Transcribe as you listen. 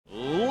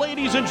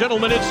Ladies and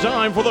gentlemen, it's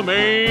time for the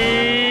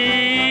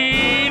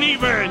main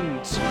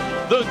event,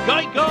 the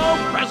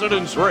Geico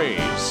President's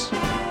Race.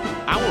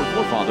 Our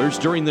forefathers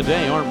during the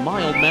day are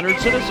mild-mannered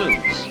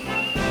citizens,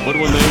 but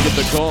when they get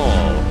the call,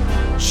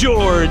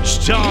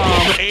 George,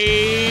 Tom,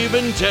 Abe,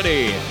 and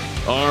Teddy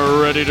are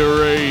ready to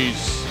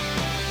race.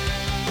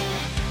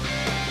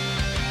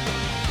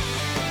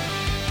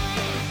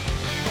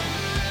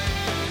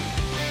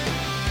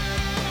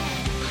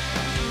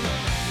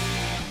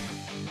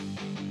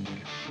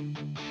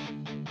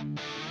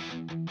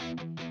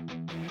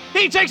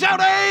 He takes out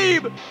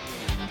Abe!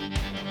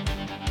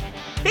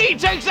 He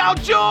takes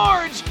out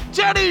George!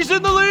 Teddy's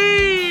in the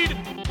lead!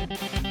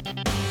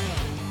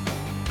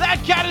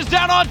 That cat is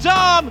down on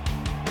Tom!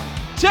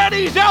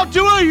 Teddy's out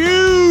to a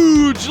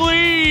huge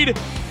lead!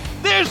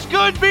 This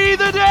could be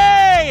the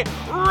day!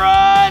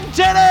 Run,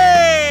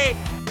 Teddy!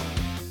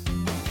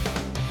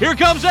 Here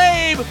comes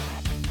Abe!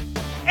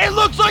 It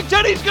looks like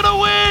Teddy's gonna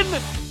win!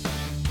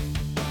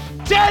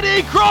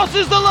 Teddy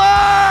crosses the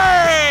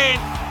line!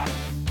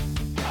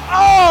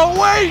 Oh,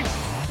 wait!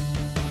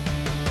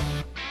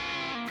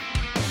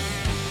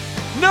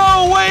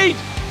 No, wait!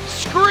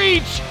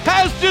 Screech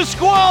has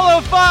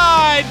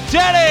disqualified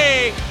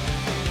Teddy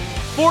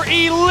for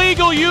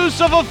illegal use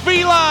of a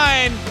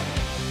feline.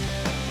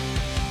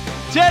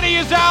 Teddy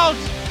is out.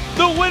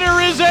 The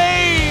winner is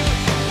Abe.